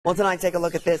Well, tonight, take a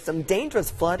look at this. Some dangerous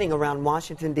flooding around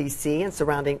Washington, D.C. and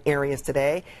surrounding areas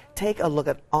today. Take a look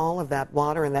at all of that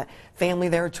water and that family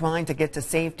there trying to get to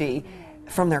safety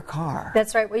from their car.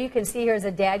 That's right. What you can see here is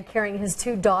a dad carrying his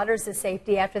two daughters to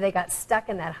safety after they got stuck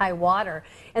in that high water.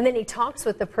 And then he talks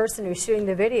with the person who's shooting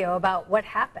the video about what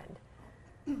happened.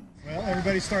 Well,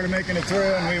 everybody started making it through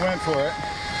and we went for it.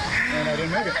 And I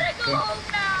didn't make it. So,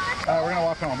 we're going to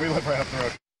walk home. We live right up the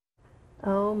road.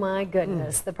 Oh my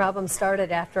goodness. The problem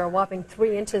started after a whopping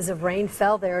 3 inches of rain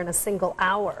fell there in a single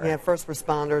hour. Yeah, first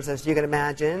responders, as you can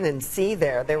imagine and see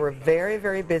there, they were very,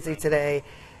 very busy today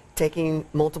taking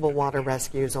multiple water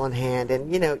rescues on hand.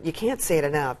 And, you know, you can't say it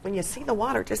enough. When you see the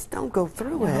water, just don't go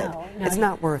through it. No, it's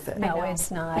not worth it. No, it's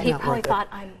not. He probably thought,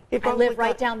 I probably live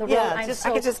right down the road. Yeah, I'm just,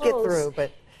 so I could just close. get through.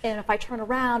 But and if I turn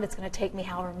around, it's going to take me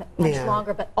however much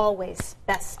longer, but always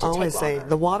best to always take say longer.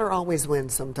 the water always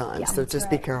wins sometimes, Yeah, so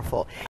just be careful.